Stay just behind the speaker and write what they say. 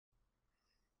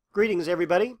Greetings,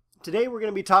 everybody. Today we're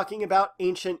going to be talking about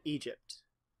ancient Egypt.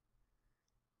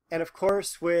 And of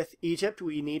course, with Egypt,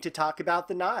 we need to talk about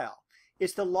the Nile.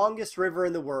 It's the longest river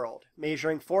in the world,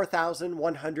 measuring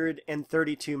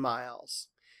 4,132 miles.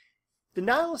 The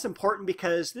Nile is important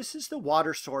because this is the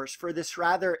water source for this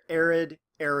rather arid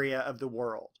area of the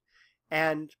world.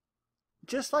 And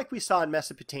just like we saw in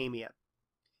Mesopotamia,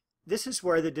 this is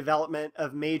where the development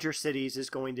of major cities is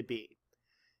going to be.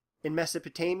 In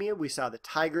Mesopotamia, we saw the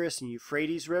Tigris and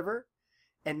Euphrates River,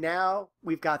 and now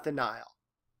we've got the Nile.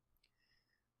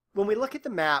 When we look at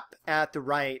the map at the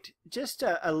right, just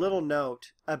a little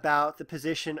note about the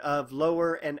position of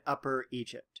Lower and Upper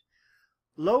Egypt.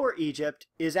 Lower Egypt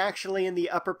is actually in the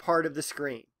upper part of the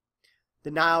screen. The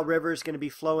Nile River is going to be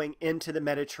flowing into the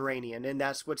Mediterranean, and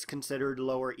that's what's considered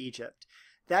Lower Egypt.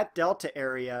 That delta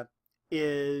area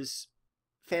is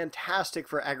fantastic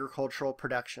for agricultural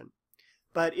production.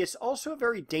 But it's also a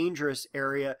very dangerous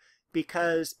area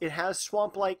because it has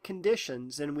swamp-like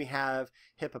conditions, and we have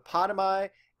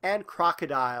hippopotami and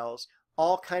crocodiles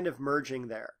all kind of merging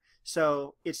there.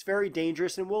 So it's very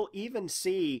dangerous, and we'll even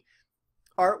see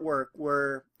artwork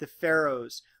where the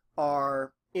pharaohs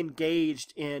are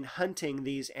engaged in hunting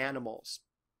these animals.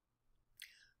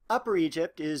 Upper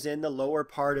Egypt is in the lower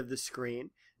part of the screen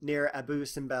near Abu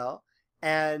Simbel,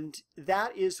 and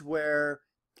that is where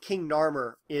King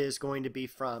Narmer is going to be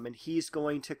from, and he's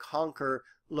going to conquer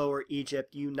Lower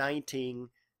Egypt, uniting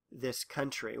this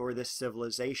country or this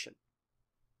civilization.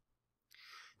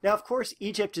 Now, of course,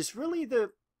 Egypt is really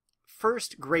the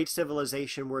first great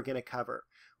civilization we're going to cover.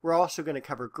 We're also going to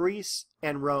cover Greece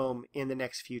and Rome in the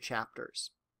next few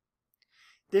chapters.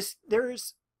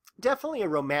 There's definitely a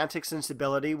romantic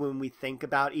sensibility when we think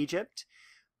about Egypt.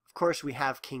 Of course, we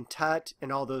have King Tut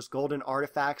and all those golden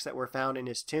artifacts that were found in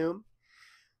his tomb.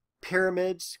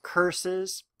 Pyramids,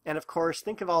 curses, and of course,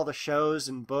 think of all the shows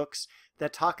and books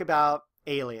that talk about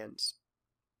aliens.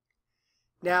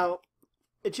 Now,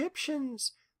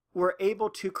 Egyptians were able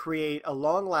to create a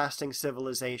long-lasting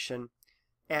civilization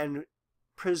and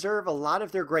preserve a lot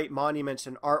of their great monuments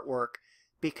and artwork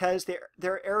because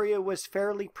their area was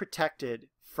fairly protected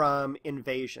from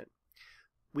invasion.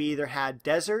 We either had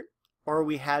desert or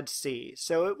we had sea,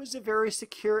 so it was a very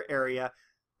secure area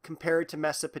compared to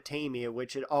Mesopotamia,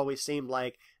 which it always seemed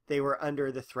like they were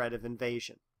under the threat of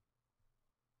invasion.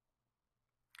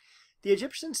 The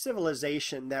Egyptian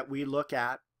civilization that we look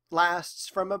at lasts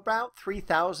from about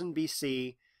 3000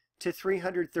 BC to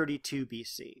 332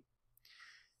 BC.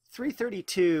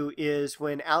 332 is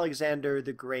when Alexander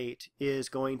the Great is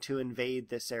going to invade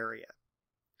this area.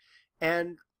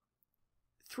 And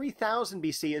 3000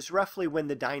 BC is roughly when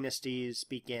the dynasties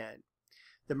began,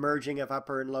 the merging of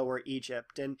Upper and Lower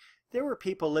Egypt, and there were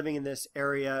people living in this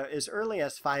area as early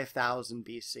as 5000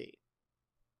 BC.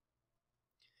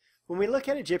 When we look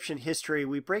at Egyptian history,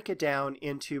 we break it down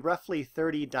into roughly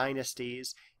 30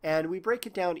 dynasties, and we break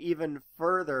it down even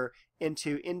further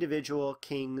into individual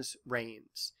kings'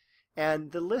 reigns.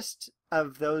 And the list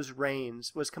of those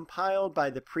reigns was compiled by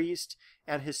the priest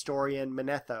and historian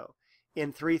Manetho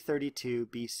in 332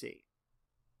 BC.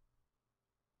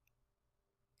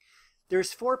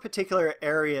 There's four particular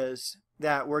areas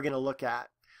that we're going to look at.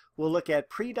 We'll look at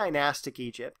pre-dynastic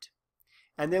Egypt,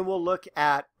 and then we'll look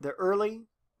at the early,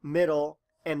 middle,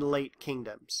 and late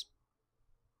kingdoms.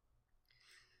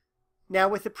 Now,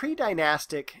 with the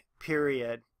pre-dynastic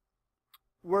period,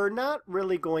 we're not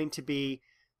really going to be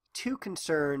too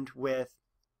concerned with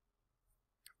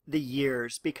the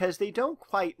years because they don't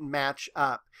quite match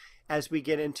up. As we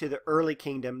get into the early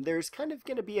kingdom, there's kind of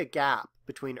going to be a gap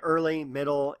between early,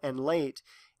 middle, and late,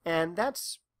 and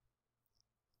that's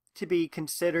to be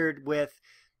considered with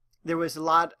there was a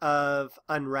lot of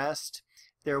unrest,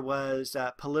 there was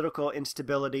political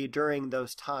instability during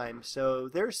those times, so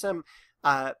there's some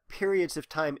periods of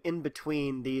time in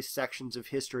between these sections of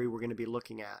history we're going to be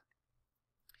looking at.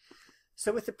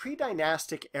 So with the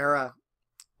pre-dynastic era,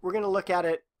 we're going to look at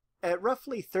it at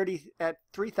roughly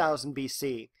 3000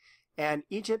 BC. And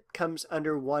Egypt comes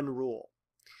under one rule.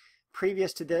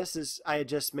 Previous to this, as I had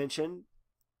just mentioned,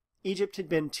 Egypt had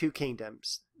been two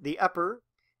kingdoms, the upper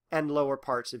and lower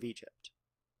parts of Egypt.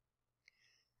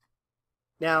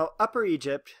 Now, Upper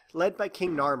Egypt, led by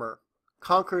King Narmer,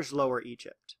 conquers Lower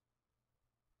Egypt.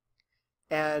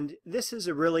 And this is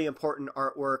a really important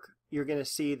artwork. You're going to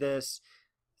see this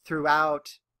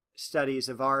throughout studies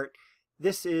of art.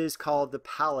 This is called the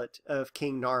Palette of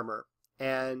King Narmer,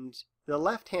 and the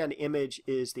left-hand image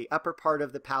is the upper part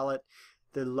of the palette.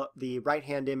 The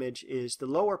right-hand image is the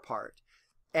lower part.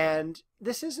 And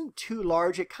this isn't too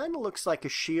large. It kind of looks like a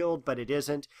shield, but it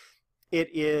isn't. It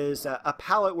is a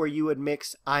palette where you would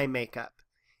mix eye makeup.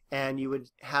 and you would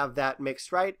have that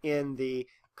mixed right in the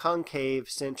concave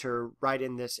center, right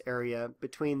in this area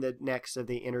between the necks of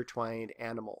the intertwined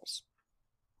animals.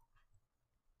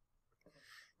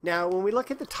 Now, when we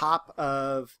look at the top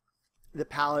of the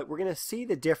palette, we're going to see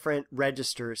the different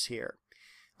registers here.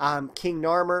 King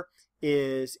Narmer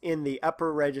is in the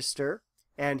upper register,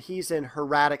 and he's in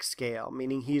hieratic scale,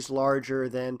 meaning he's larger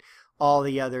than all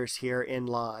the others here in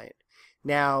line.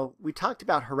 Now, we talked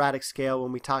about hieratic scale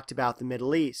when we talked about the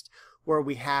Middle East, where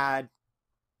we had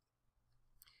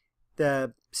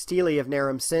the Stele of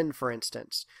Naram Sin, for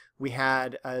instance. We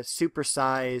had a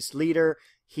supersized leader.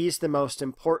 He's the most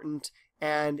important,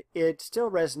 and it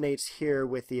still resonates here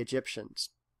with the Egyptians.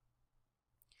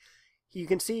 You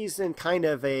can see he's in kind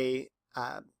of a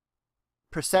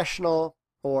processional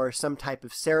or some type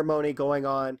of ceremony going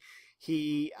on.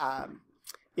 He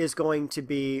is going to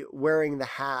be wearing the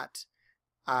hat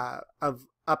of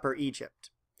Upper Egypt.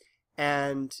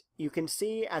 And you can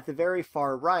see at the very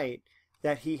far right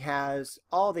that he has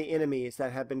all the enemies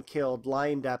that have been killed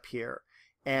lined up here.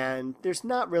 And there's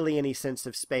not really any sense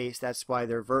of space. That's why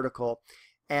they're vertical.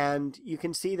 And you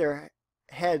can see their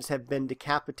heads have been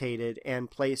decapitated and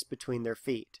placed between their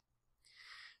feet.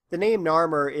 The name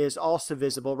Narmer is also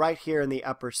visible right here in the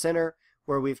upper center,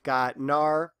 where we've got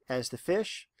Nar as the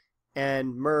fish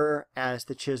and Mer as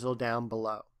the chisel down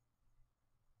below.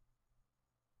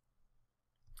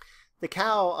 The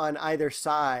cow on either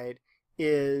side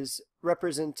is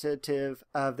representative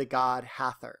of the god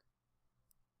Hathor.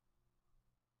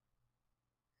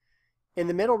 In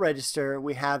the middle register,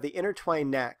 we have the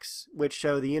intertwined necks, which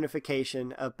show the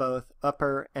unification of both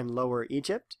Upper and Lower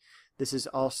Egypt. This is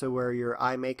also where your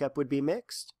eye makeup would be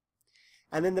mixed.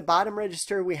 And then the bottom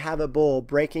register, we have a bull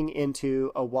breaking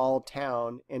into a walled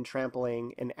town and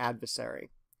trampling an adversary.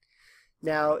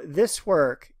 Now, this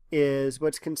work is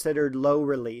what's considered low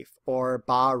relief or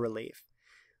bas relief.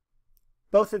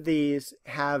 Both of these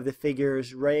have the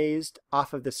figures raised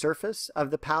off of the surface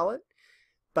of the palette,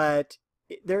 but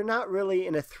they're not really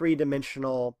in a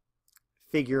three-dimensional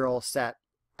figural set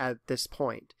at this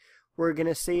point. We're going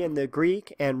to see in the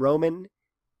Greek and Roman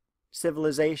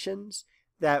civilizations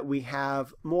that we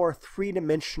have more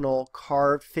three-dimensional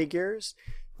carved figures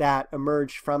that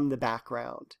emerge from the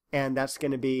background, and that's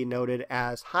going to be noted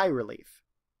as high relief.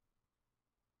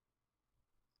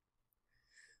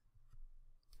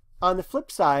 On the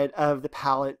flip side of the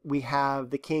palette, we have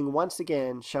the king once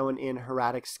again shown in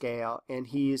hieratic scale, and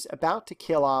he's about to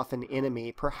kill off an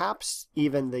enemy, perhaps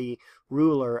even the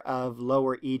ruler of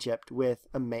Lower Egypt, with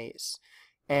a mace.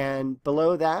 And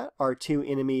below that are two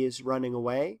enemies running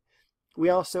away. We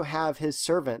also have his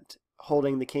servant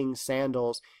holding the king's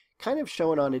sandals, kind of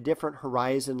shown on a different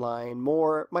horizon line,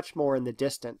 much more in the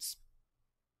distance.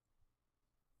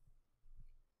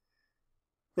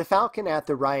 The falcon at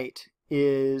the right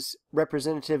is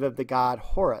representative of the god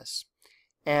Horus,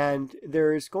 and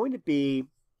there's going to be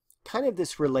kind of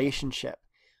this relationship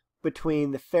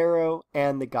between the pharaoh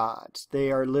and the gods. They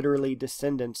are literally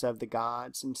descendants of the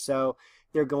gods, and so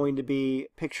they're going to be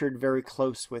pictured very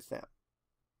close with them.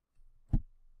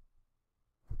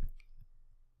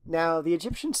 Now, the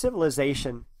Egyptian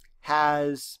civilization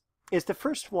is the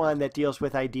first one that deals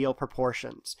with ideal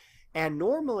proportions. And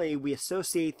normally we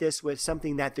associate this with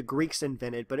something that the Greeks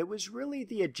invented, but it was really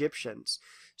the Egyptians,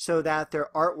 so that their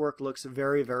artwork looks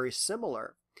very, very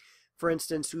similar. For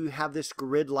instance, you have this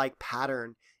grid-like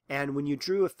pattern, and when you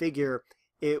drew a figure,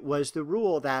 it was the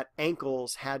rule that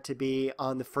ankles had to be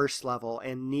on the first level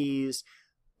and knees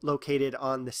located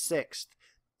on the 6th,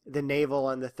 the navel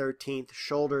on the 13th,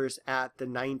 shoulders at the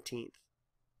 19th.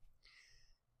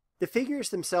 The figures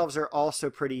themselves are also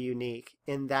pretty unique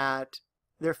in that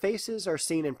their faces are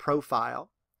seen in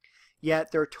profile,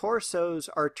 yet their torsos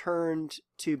are turned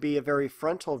to be a very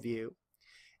frontal view,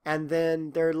 and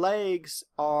then their legs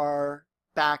are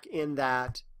back in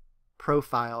that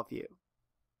profile view.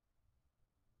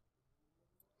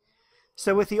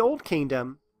 So with the Old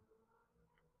Kingdom,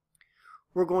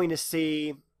 we're going to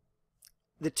see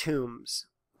the tombs,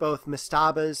 both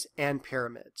mastabas and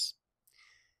pyramids.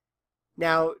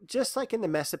 Now, just like in the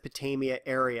Mesopotamia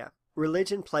area,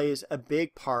 religion plays a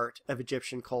big part of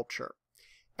Egyptian culture,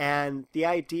 and the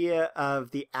idea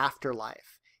of the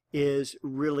afterlife is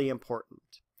really important.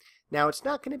 Now, it's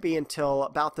not going to be until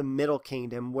about the Middle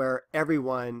Kingdom where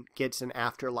everyone gets an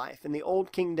afterlife. In the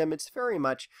Old Kingdom, it's very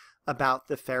much about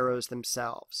the pharaohs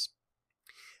themselves.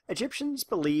 Egyptians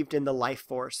believed in the life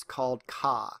force called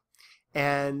Ka,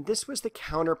 and this was the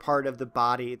counterpart of the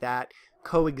body that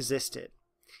coexisted,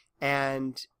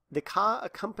 and the Ka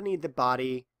accompanied the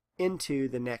body into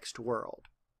the next world.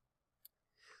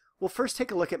 We'll first take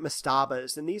a look at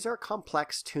mastabas, and these are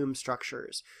complex tomb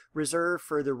structures reserved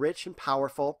for the rich and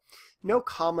powerful. No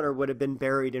commoner would have been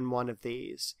buried in one of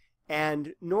these,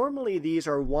 and normally these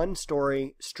are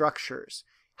one-story structures.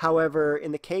 However,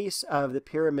 in the case of the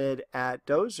pyramid at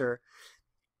Djoser,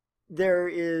 there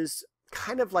is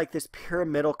kind of like this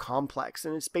pyramidal complex,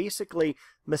 and it's basically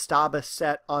mastaba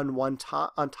set on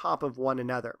top of one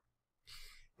another.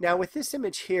 Now with this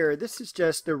image here, this is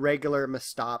just the regular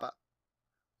mastaba.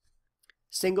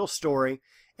 Single story,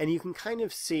 and you can kind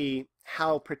of see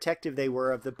how protective they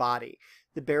were of the body.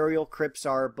 The burial crypts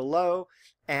are below,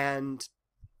 and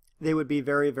they would be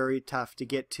very, very tough to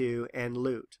get to and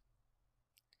loot.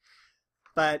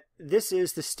 But this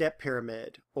is the step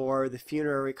pyramid, or the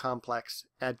funerary complex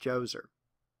at Djoser.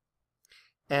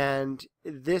 And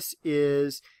this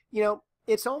is,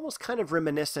 it's almost kind of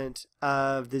reminiscent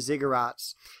of the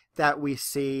ziggurats that we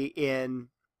see in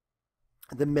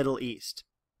the Middle East.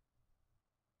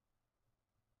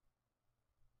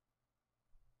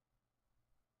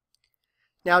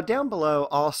 Now down below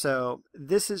also,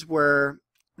 this is where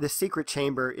the secret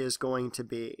chamber is going to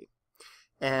be.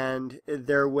 And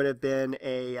there would have been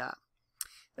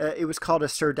it was called a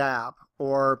serdab,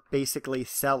 or basically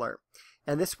cellar.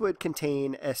 And this would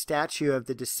contain a statue of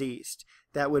the deceased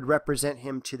that would represent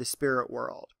him to the spirit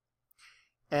world.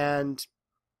 And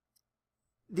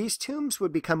these tombs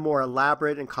would become more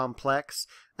elaborate and complex.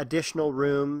 Additional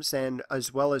rooms and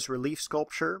as well as relief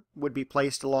sculpture would be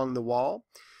placed along the wall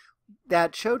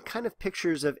that showed kind of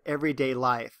pictures of everyday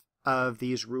life of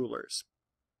these rulers.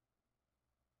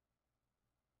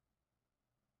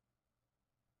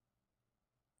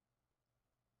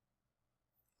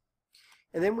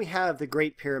 And then we have the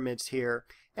Great Pyramids here,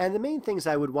 and the main things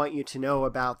I would want you to know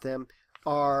about them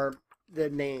are the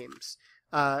names.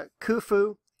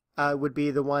 Khufu would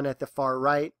be the one at the far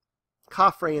right,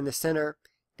 Khafre in the center,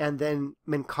 and then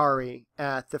Menkaure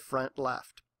at the front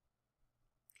left.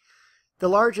 The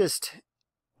largest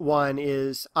one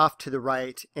is off to the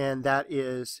right, and that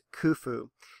is Khufu.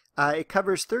 It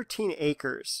covers 13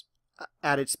 acres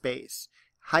at its base,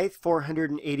 height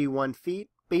 481 feet,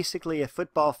 basically a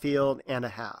football field and a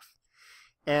half.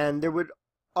 And there would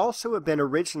also have been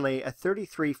originally a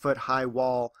 33-foot high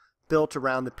wall built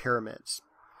around the pyramids.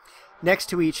 Next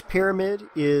to each pyramid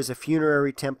is a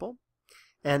funerary temple,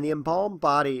 and the embalmed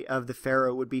body of the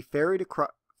pharaoh would be ferried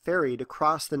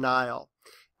across the Nile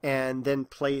and then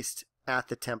placed at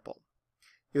the temple.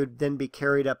 It would then be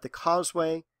carried up the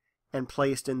causeway and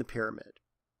placed in the pyramid.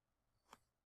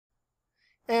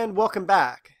 And welcome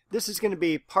back. This is going to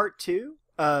be part 2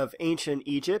 of ancient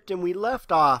Egypt, and we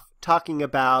left off talking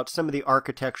about some of the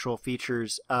architectural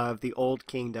features of the Old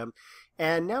Kingdom,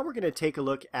 and now we're going to take a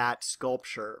look at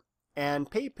sculpture and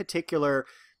pay particular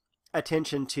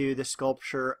attention to the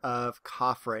sculpture of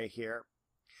Khafre here.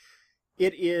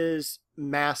 It is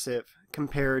massive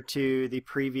compared to the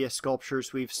previous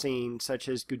sculptures we've seen, such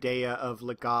as Gudea of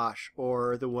Lagash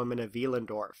or the Woman of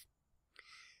Willendorf.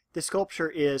 The sculpture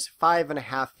is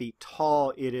 5.5 feet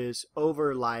tall. It is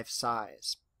over life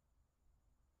size.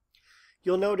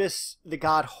 You'll notice the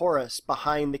god Horus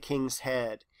behind the king's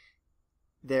head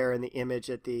there in the image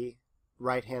at the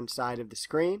right-hand side of the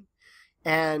screen.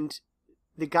 And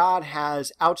the god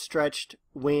has outstretched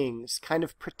wings, kind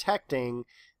of protecting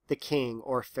the king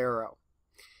or pharaoh.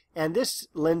 And this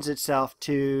lends itself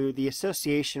to the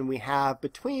association we have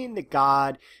between the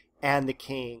god and the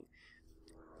king.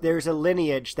 There's a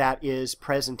lineage that is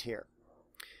present here.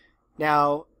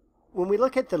 Now, when we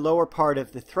look at the lower part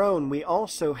of the throne, we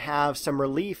also have some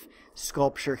relief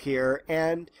sculpture here,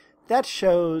 and that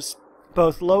shows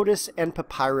both lotus and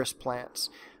papyrus plants,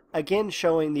 again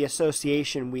showing the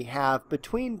association we have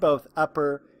between both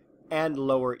Upper and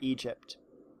Lower Egypt.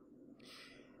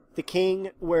 The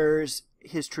king wears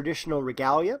his traditional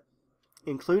regalia,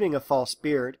 including a false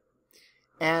beard,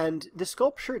 and the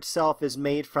sculpture itself is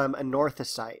made from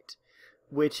anorthosite,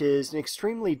 which is an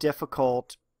extremely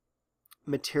difficult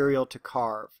material to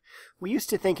carve. We used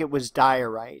to think it was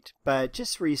diorite, but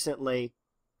just recently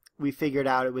we figured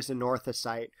out it was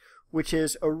anorthosite, which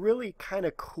is a really kind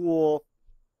of cool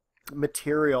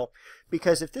material,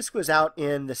 because if this was out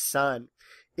in the sun,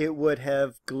 it would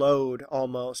have glowed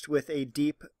almost with a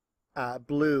deep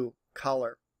blue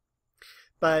color.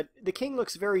 But the king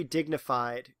looks very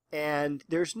dignified, and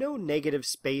there's no negative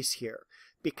space here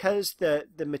because the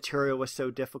material was so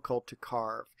difficult to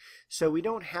carve. So we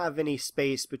don't have any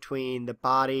space between the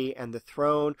body and the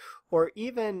throne, or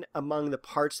even among the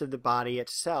parts of the body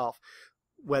itself,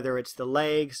 whether it's the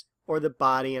legs or the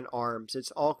body and arms.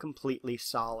 It's all completely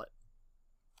solid.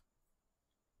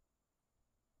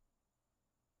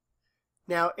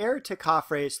 Now, heir to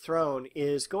Khafre's throne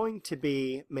is going to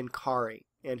be Menkaure,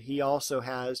 and he also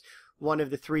has one of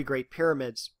the three great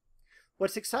pyramids.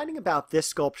 What's exciting about this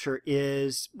sculpture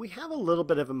is we have a little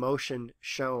bit of emotion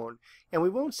shown, and we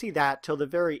won't see that till the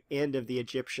very end of the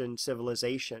Egyptian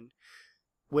civilization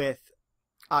with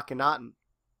Akhenaten.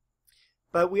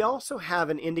 But we also have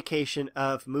an indication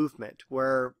of movement,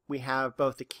 where we have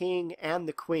both the king and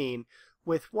the queen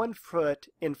with one foot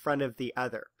in front of the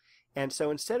other. And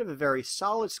so instead of a very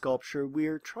solid sculpture,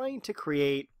 we're trying to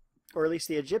create, or at least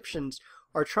the Egyptians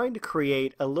are trying to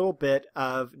create, a little bit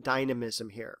of dynamism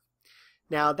here.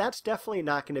 Now, that's definitely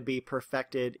not going to be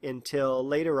perfected until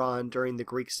later on during the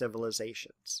Greek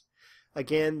civilizations.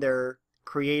 Again, they're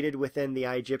created within the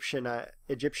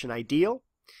Egyptian ideal,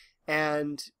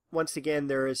 and once again,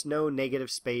 there is no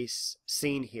negative space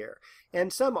seen here.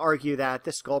 And some argue that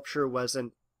the sculpture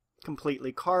wasn't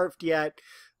completely carved yet,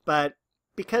 but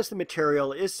because the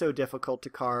material is so difficult to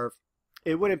carve,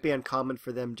 it wouldn't be uncommon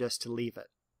for them just to leave it.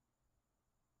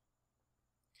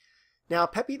 Now,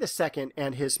 Pepi II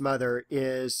and his mother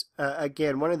is,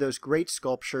 again, one of those great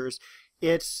sculptures.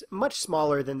 It's much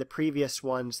smaller than the previous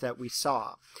ones that we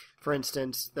saw. For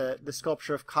instance, the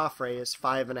sculpture of Khafre is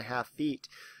 5.5 feet.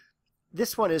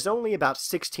 This one is only about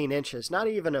 16 inches, not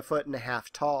even 1.5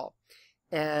 feet tall.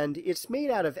 And it's made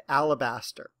out of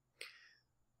alabaster.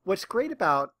 What's great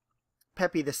about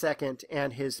Pepi II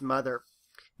and his mother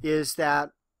is that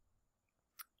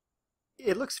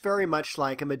it looks very much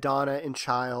like a Madonna and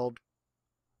Child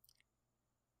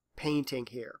painting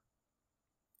here.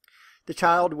 The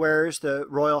child wears the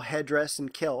royal headdress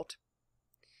and kilt,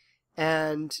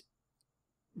 and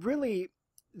really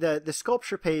the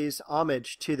sculpture pays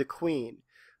homage to the queen,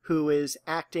 who is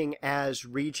acting as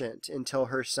regent until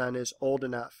her son is old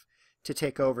enough to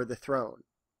take over the throne.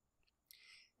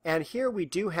 And here we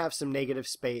do have some negative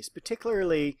space,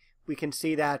 particularly we can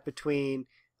see that between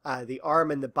the arm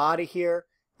and the body here,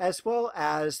 as well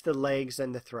as the legs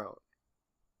and the throne.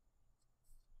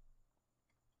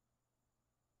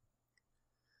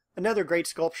 Another great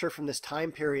sculpture from this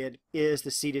time period is the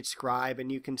seated scribe,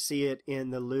 and you can see it in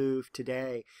the Louvre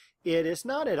today. It is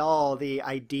not at all the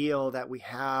ideal that we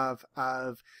have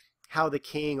of how the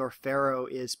king or pharaoh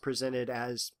is presented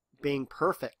as being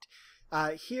perfect.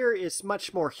 Here it's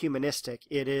much more humanistic.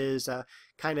 It is a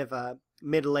kind of a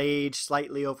middle-aged,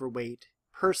 slightly overweight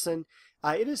person.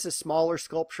 It is a smaller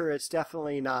sculpture. It's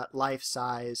definitely not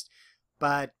life-sized,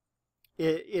 but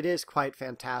it is quite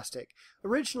fantastic.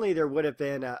 Originally, there would have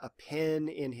been a pen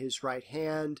in his right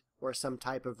hand or some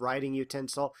type of writing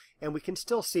utensil, and we can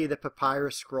still see the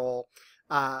papyrus scroll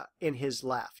in his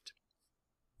left.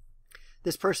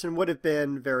 This person would have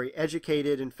been very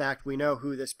educated. In fact, we know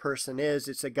who this person is.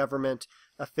 It's a government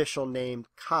official named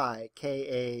Kai,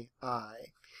 K-A-I.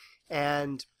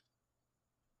 And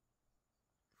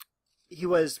he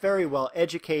was very well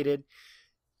educated.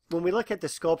 When we look at the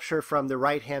sculpture from the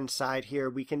right-hand side here,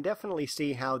 we can definitely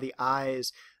see how the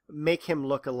eyes make him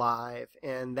look alive,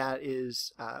 and that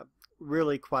is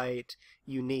really quite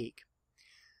unique.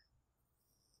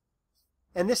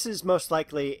 And this is most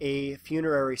likely a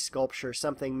funerary sculpture,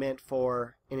 something meant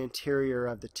for an interior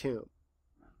of the tomb.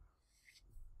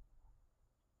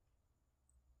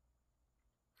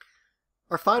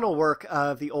 Our final work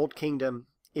of the Old Kingdom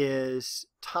is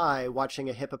Tai watching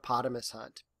a hippopotamus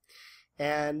hunt.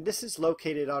 And this is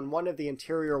located on one of the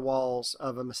interior walls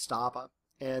of a mastaba.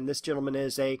 And this gentleman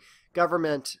is a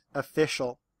government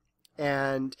official.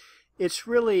 And it's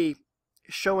really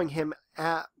showing him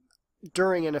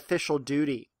during an official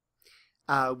duty,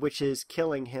 which is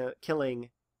killing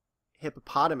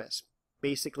hippopotamus,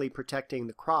 basically protecting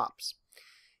the crops.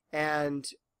 And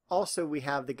also we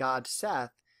have the god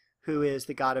Seth, who is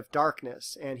the god of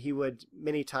darkness, and he would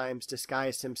many times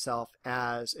disguise himself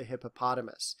as a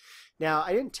hippopotamus. Now,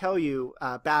 I didn't tell you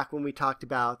back when we talked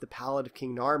about the Palette of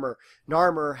King Narmer,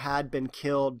 Narmer had been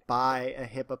killed by a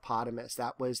hippopotamus.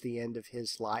 That was the end of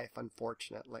his life,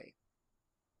 unfortunately.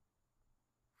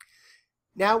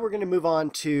 Now we're going to move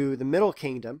on to the Middle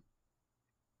Kingdom.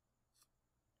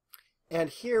 And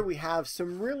here we have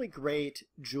some really great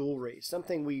jewelry,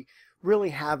 something we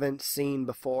really haven't seen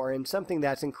before, and something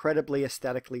that's incredibly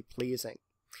aesthetically pleasing.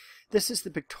 This is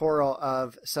the pictorial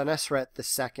of Senusret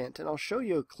II, and I'll show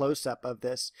you a close-up of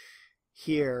this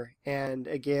here. And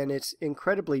again, it's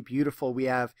incredibly beautiful. We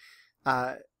have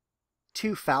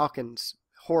two falcons,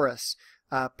 Horus,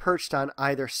 perched on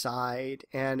either side,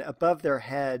 and above their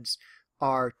heads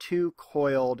are two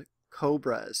coiled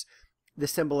cobras, the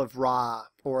symbol of Ra,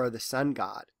 or the sun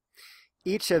god.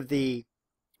 Each of the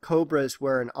cobras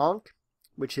wear an ankh,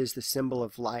 which is the symbol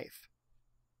of life.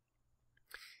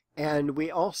 And we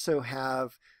also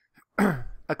have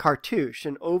a cartouche,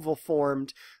 an oval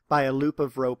formed by a loop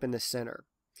of rope in the center.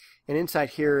 And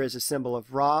inside here is a symbol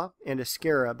of Ra and a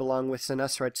scarab along with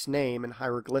Senusret's name in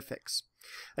hieroglyphics.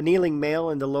 A kneeling male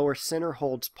in the lower center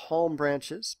holds palm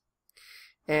branches.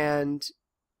 And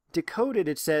decoded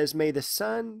it says, "May the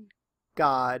sun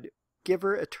god give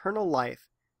her eternal life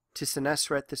to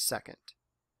Senusret II."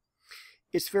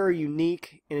 It's very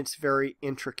unique and it's very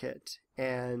intricate.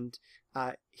 And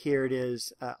here it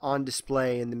is on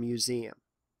display in the museum.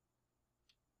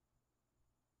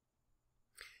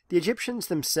 The Egyptians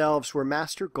themselves were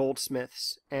master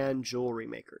goldsmiths and jewelry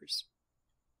makers.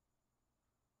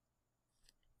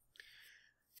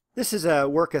 This is a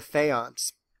work of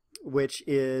faience, which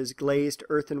is glazed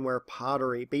earthenware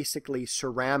pottery, basically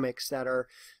ceramics that are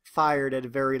fired at a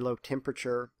very low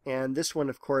temperature. And this one,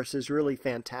 of course, is really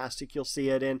fantastic. You'll see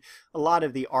it in a lot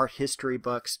of the art history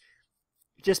books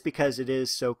just because it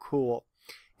is so cool.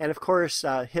 And of course,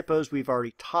 hippos we've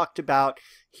already talked about.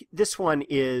 This one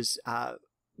is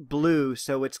blue,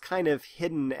 so it's kind of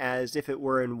hidden as if it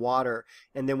were in water.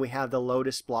 And then we have the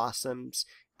lotus blossoms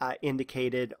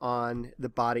indicated on the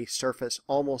body surface,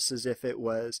 almost as if it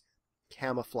was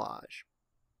camouflage.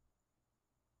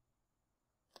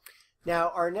 Now,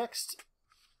 our next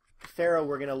pharaoh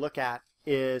we're going to look at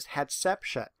is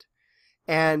Hatshepsut.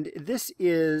 And this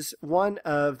is one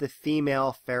of the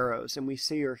female pharaohs. And we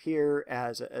see her here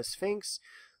as a sphinx,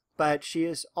 but she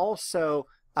is also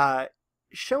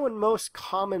shown most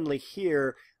commonly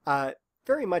here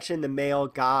very much in the male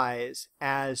guise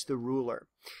as the ruler.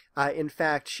 In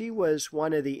fact, she was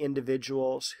one of the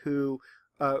individuals who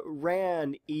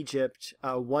ran Egypt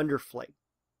wonderfully.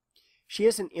 She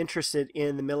isn't interested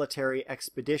in the military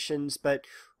expeditions, but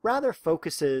rather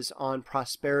focuses on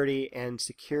prosperity and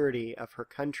security of her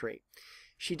country.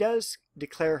 She does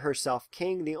declare herself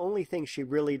king. The only thing she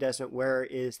really doesn't wear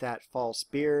is that false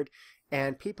beard,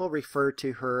 and people refer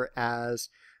to her as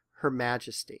Her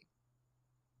Majesty.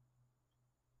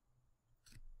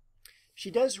 She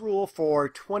does rule for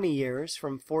 20 years,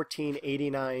 from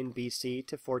 1489 BC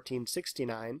to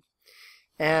 1469,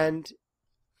 and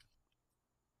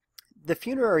the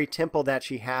funerary temple that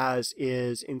she has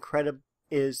is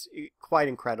quite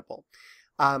incredible.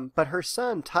 But her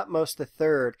son, Thutmose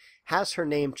III, has her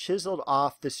name chiseled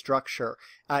off the structure.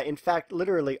 In fact,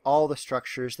 literally all the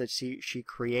structures that she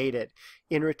created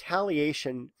in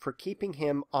retaliation for keeping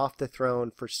him off the throne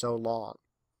for so long.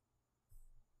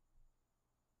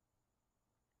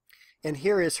 And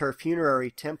here is her funerary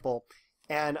temple.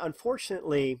 And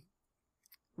unfortunately,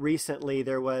 recently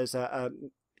there was a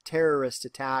terrorist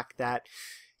attack that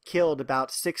killed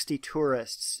about 60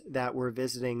 tourists that were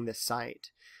visiting the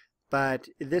site. But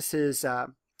this is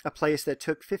a place that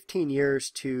took 15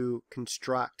 years to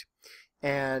construct.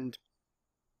 And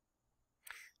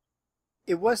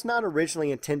it was not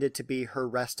originally intended to be her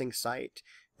resting site.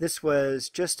 This was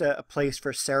just a place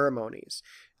for ceremonies.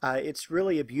 It's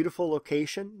really a beautiful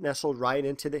location, nestled right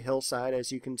into the hillside,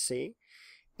 as you can see.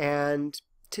 And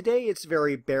today it's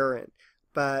very barren,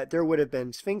 but there would have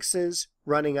been sphinxes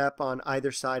running up on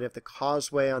either side of the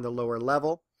causeway on the lower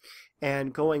level.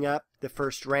 And going up the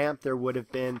first ramp, there would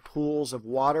have been pools of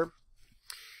water.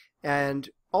 And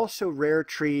also rare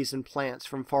trees and plants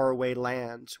from faraway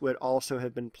lands would also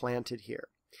have been planted here.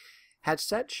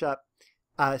 Hatshepsut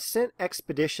sent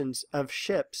expeditions of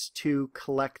ships to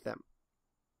collect them.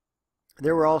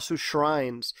 There were also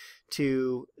shrines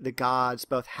to the gods,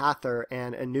 both Hathor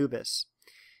and Anubis.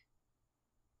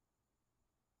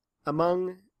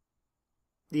 Among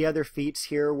the other feats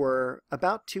here were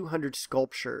about 200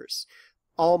 sculptures,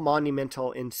 all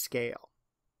monumental in scale.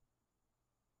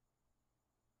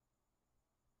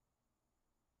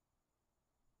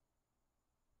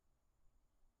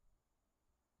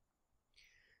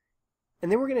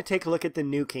 And then we're going to take a look at the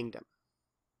New Kingdom.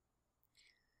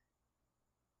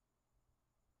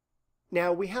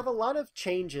 Now, we have a lot of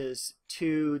changes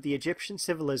to the Egyptian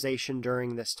civilization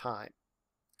during this time.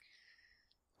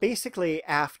 Basically,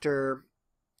 after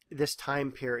this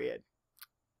time period,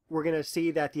 we're going to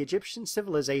see that the Egyptian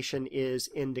civilization is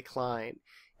in decline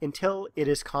until it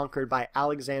is conquered by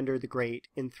Alexander the Great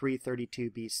in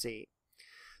 332 BC.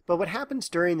 But what happens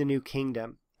during the New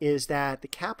Kingdom is that the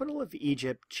capital of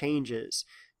Egypt changes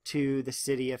to the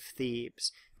city of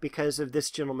Thebes because of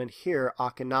this gentleman here,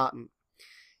 Akhenaten.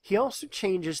 He also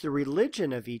changes the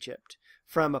religion of Egypt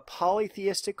from a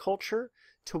polytheistic culture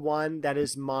to one that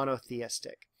is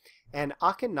monotheistic. And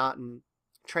Akhenaten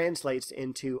translates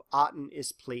into Aten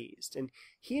is pleased. And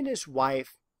he and his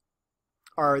wife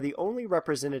are the only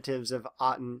representatives of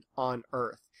Aten on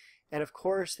earth. And of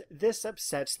course, this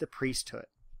upsets the priesthood.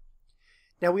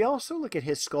 Now we also look at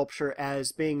his sculpture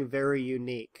as being very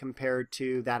unique compared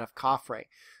to that of Khafre.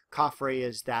 Khafre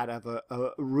is that of a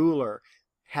ruler,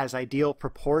 has ideal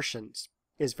proportions,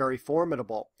 is very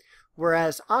formidable,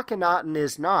 whereas Akhenaten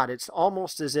is not. It's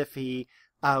almost as if he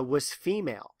was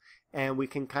female, and we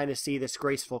can kind of see this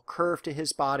graceful curve to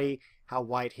his body, how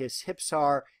wide his hips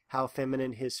are, how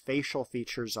feminine his facial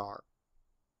features are.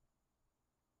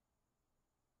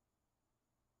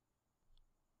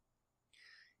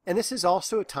 And this is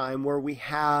also a time where we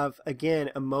have,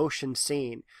 again, emotion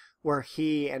scene, where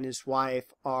he and his wife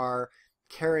are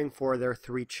caring for their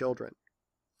 3 children.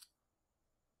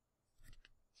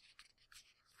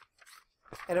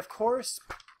 And of course,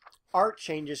 art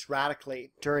changes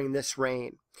radically during this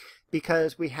reign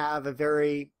because we have a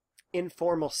very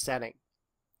informal setting.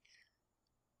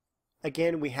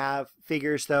 Again, we have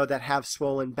figures, though, that have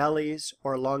swollen bellies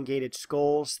or elongated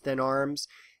skulls, thin arms,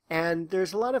 and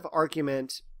there's a lot of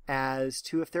argument as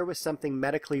to if there was something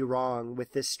medically wrong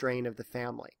with this strain of the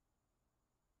family.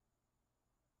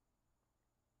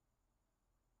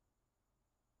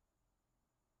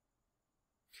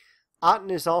 Aten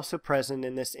is also present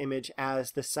in this image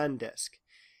as the sun disk,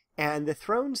 and the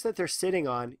thrones that they're sitting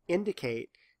on indicate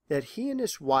that he and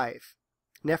his wife,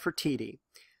 Nefertiti,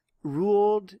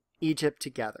 ruled Egypt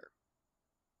together.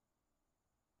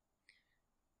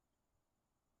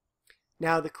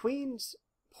 Now, the Queen's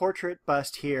portrait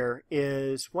bust here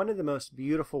is one of the most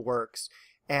beautiful works,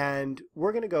 and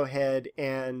we're going to go ahead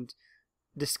and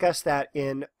discuss that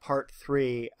in part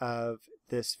 3 of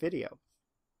this video.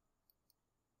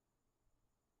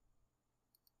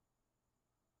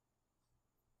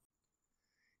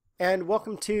 And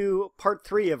welcome to part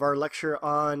 3 of our lecture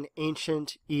on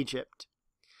ancient Egypt.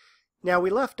 Now,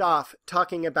 we left off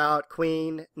talking about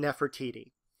Queen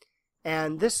Nefertiti,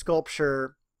 and this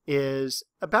sculpture is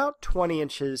about 20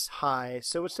 inches high,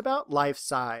 so it's about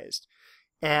life-sized,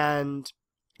 and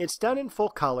it's done in full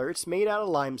color. It's made out of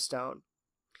limestone,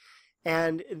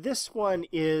 and this one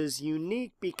is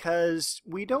unique because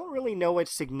we don't really know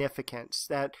its significance,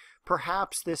 that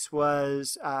perhaps this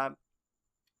was a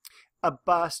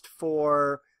bust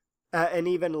for an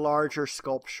even larger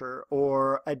sculpture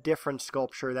or a different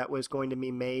sculpture that was going to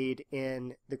be made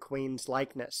in the Queen's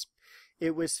likeness.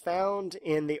 It was found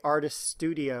in the artist's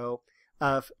studio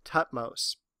of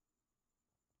Thutmose.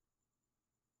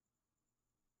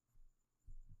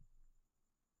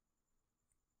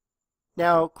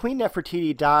 Now, Queen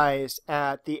Nefertiti dies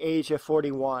at the age of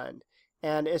 41,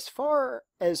 and as far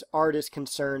as art is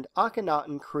concerned,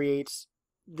 Akhenaten creates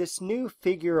this new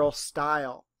figural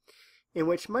style in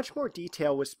which much more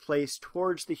detail was placed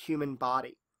towards the human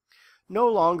body. No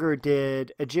longer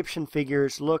did Egyptian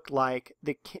figures look like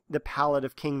the palette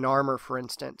of King Narmer, for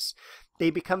instance.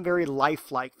 They become very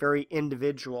lifelike, very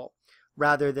individual,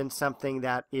 rather than something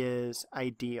that is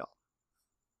ideal.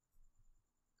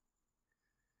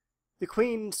 The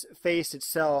Queen's face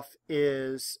itself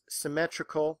is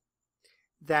symmetrical,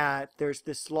 that there's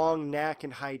this long neck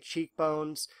and high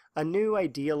cheekbones, a new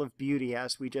ideal of beauty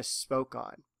as we just spoke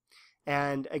on.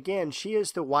 And again, she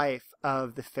is the wife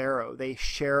of the pharaoh. They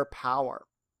share power.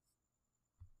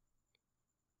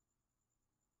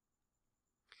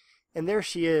 And there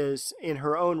she is in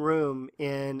her own room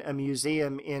in a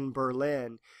museum in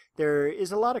Berlin. There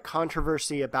is a lot of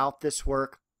controversy about this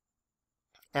work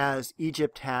as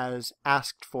Egypt has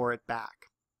asked for it back.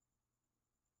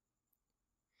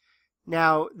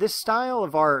 Now, this style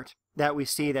of art that we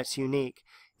see that's unique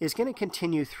is going to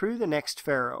continue through the next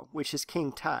pharaoh, which is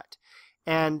King Tut.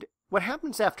 And what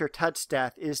happens after Tut's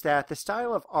death is that the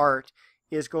style of art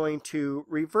is going to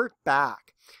revert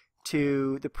back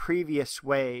to the previous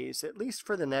ways, at least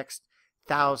for the next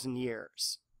 1,000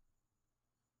 years.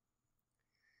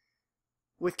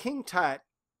 With King Tut,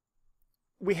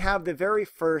 we have the very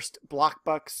first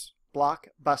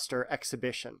blockbuster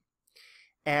exhibition,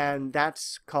 and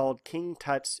that's called King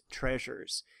Tut's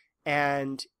Treasures.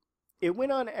 And it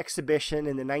went on exhibition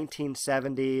in the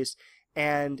 1970s,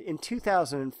 and in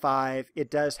 2005 it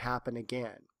does happen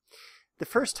again. The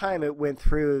first time it went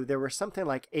through, there were something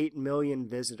like 8 million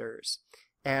visitors,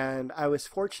 and I was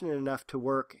fortunate enough to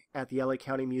work at the LA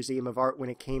County Museum of Art when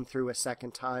it came through a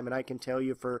second time, and I can tell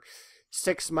you for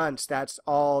 6 months that's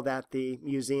all that the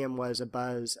museum was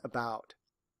abuzz about.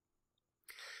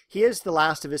 He is the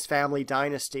last of his family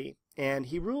dynasty, and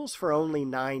he rules for only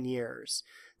 9 years,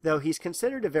 though he's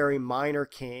considered a very minor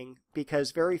king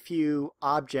because very few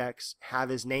objects have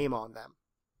his name on them.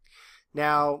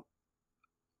 Now,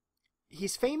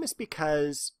 he's famous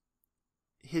because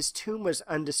his tomb was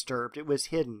undisturbed. It was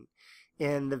hidden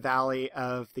in the Valley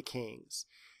of the Kings.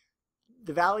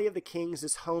 the Valley of the Kings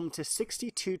is home to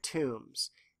 62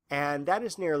 tombs, and that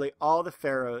is nearly all the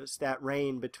pharaohs that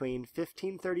reigned between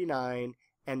 1539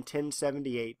 and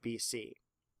 1078 BC.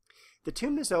 The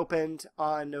tomb is opened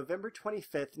on November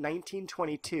 25th,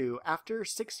 1922, after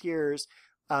 6 years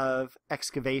of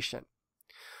excavation.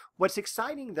 What's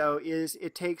exciting, though, is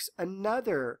it takes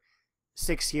another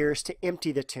 6 years to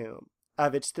empty the tomb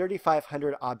of its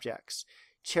 3,500 objects: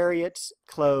 chariots,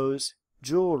 clothes,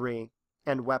 jewelry,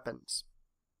 and weapons.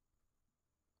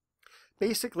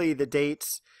 Basically, the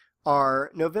dates are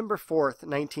November 4th,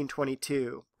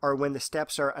 1922, are when the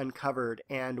steps are uncovered,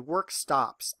 and work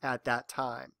stops at that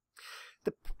time.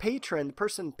 The patron, the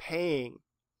person paying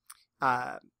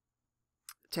to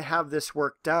have this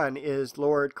work done, is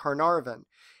Lord Carnarvon,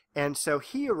 and so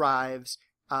he arrives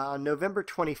on November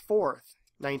 24th,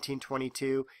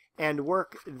 1922, and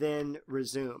work then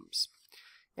resumes.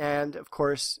 And of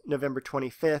course, November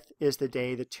 25th is the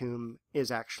day the tomb is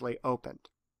actually opened.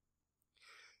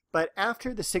 But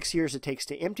after the 6 years it takes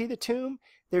to empty the tomb,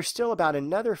 there's still about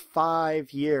another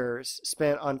 5 years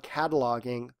spent on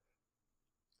cataloging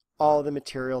all the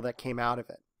material that came out of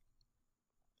it.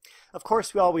 Of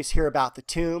course, we always hear about the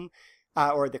tomb,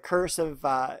 or the curse of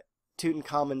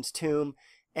Tutankhamun's tomb,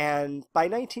 and by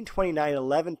 1929,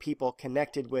 11 people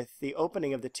connected with the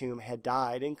opening of the tomb had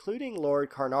died, including Lord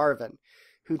Carnarvon,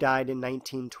 who died in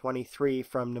 1923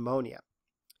 from pneumonia.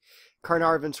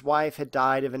 Carnarvon's wife had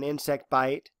died of an insect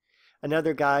bite.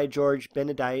 Another guy, George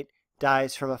Benedict,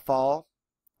 dies from a fall.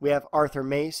 We have Arthur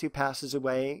Mace, who passes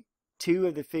away. 2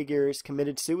 of the figures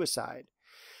committed suicide.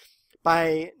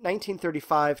 By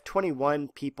 1935, 21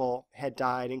 people had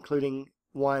died, including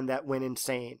one that went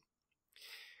insane.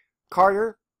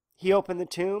 Carter, he opened the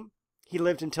tomb. He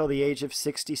lived until the age of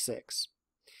 66.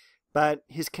 But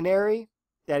his canary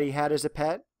that he had as a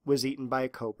pet was eaten by a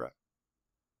cobra.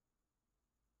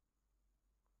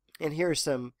 And here are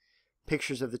some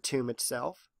pictures of the tomb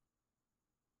itself.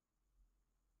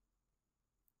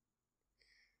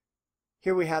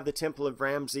 Here we have the Temple of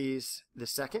Ramses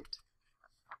II.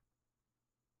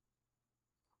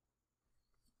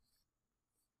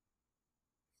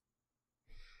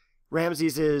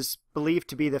 Ramses is believed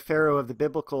to be the pharaoh of the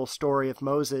biblical story of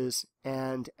Moses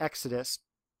and Exodus.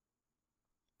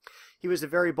 He was a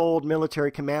very bold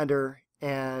military commander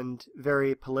and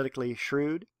very politically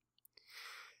shrewd.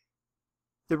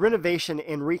 The renovation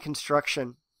and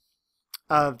reconstruction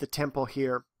of the temple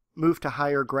here, moved to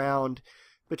higher ground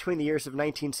between the years of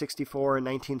 1964 and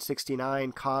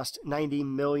 1969, cost $90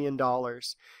 million,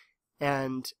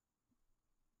 and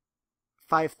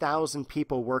 5,000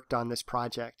 people worked on this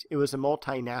project. It was a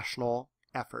multinational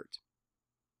effort.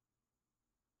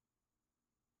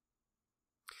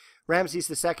 Ramses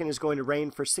II is going to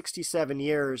reign for 67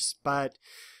 years, but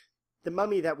the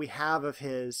mummy that we have of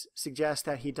his suggests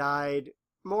that he died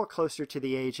more closer to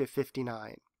the age of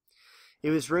 59. It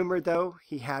was rumored, though,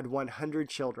 he had 100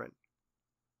 children.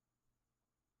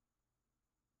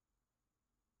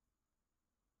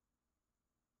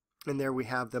 And there we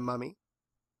have the mummy.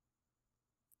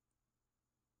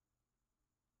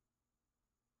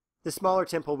 The smaller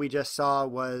temple we just saw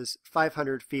was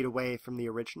 500 feet away from the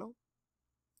original.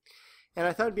 And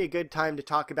I thought it'd be a good time to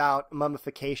talk about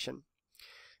mummification.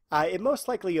 It most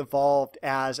likely evolved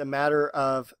as a matter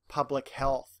of public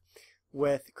health,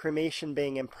 with cremation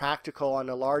being impractical on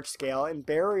a large scale and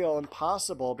burial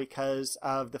impossible because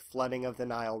of the flooding of the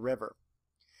Nile River.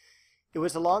 It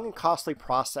was a long and costly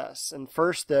process, and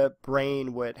first the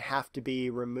brain would have to be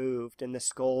removed and the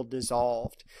skull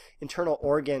dissolved, internal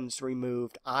organs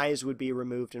removed, eyes would be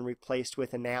removed and replaced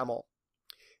with enamel.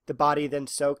 The body then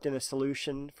soaked in a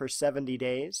solution for 70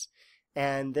 days,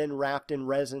 and then wrapped in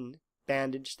resin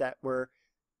bandage that were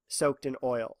soaked in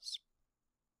oils.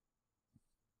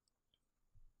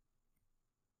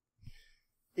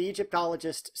 The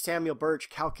Egyptologist Samuel Birch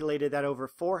calculated that over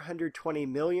 420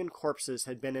 million corpses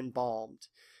had been embalmed,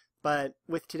 but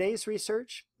with today's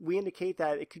research, we indicate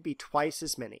that it could be twice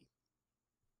as many.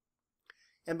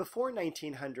 And before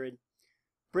 1900,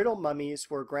 brittle mummies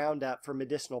were ground up for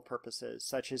medicinal purposes,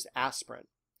 such as aspirin.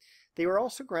 They were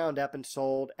also ground up and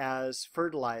sold as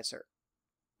fertilizer,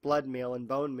 blood meal and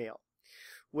bone meal,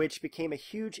 which became a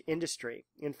huge industry.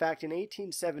 In fact, in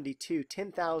 1872,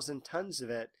 10,000 tons of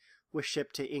it was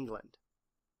shipped to England.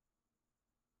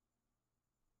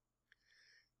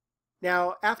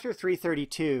 Now, after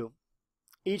 332,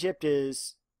 Egypt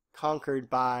is conquered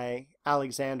by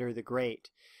Alexander the Great,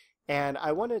 and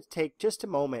I want to take just a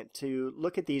moment to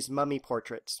look at these mummy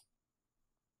portraits.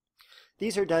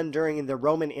 These are done during the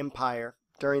Roman Empire,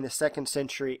 during the 2nd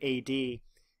century AD,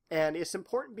 and it's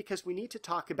important because we need to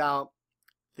talk about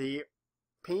the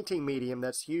painting medium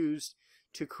that's used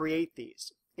to create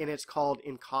these, and it's called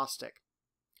encaustic.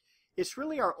 It's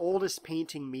really our oldest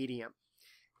painting medium,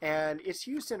 and it's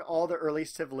used in all the early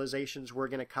civilizations we're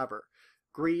going to cover: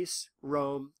 Greece,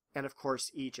 Rome, and of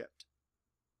course Egypt.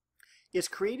 It's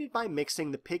created by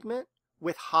mixing the pigment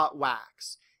with hot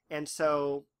wax, and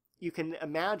so you can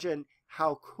imagine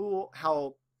how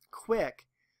quick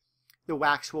the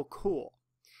wax will cool.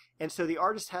 And so the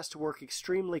artist has to work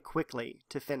extremely quickly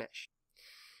to finish.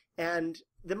 And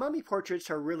the mummy portraits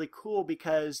are really cool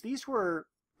because these were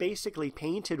basically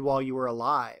painted while you were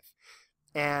alive.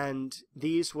 And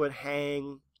these would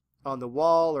hang on the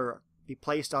wall or be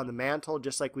placed on the mantle,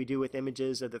 just like we do with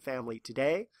images of the family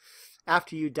today.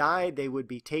 After you died, they would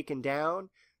be taken down,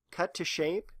 cut to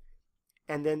shape,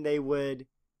 and then they would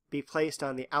be placed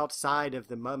on the outside of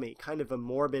the mummy, kind of a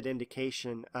morbid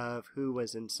indication of who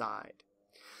was inside.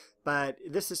 But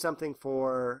this is something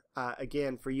for,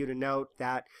 again, for you to note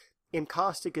that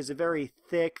encaustic is a very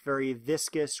thick, very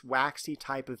viscous, waxy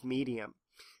type of medium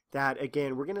that,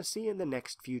 again, we're going to see in the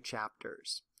next few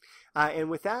chapters. And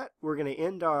with that, we're going to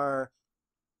end our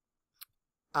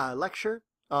lecture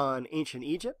on ancient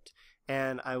Egypt,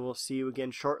 and I will see you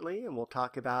again shortly, and we'll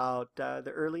talk about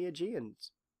the early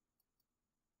Aegeans.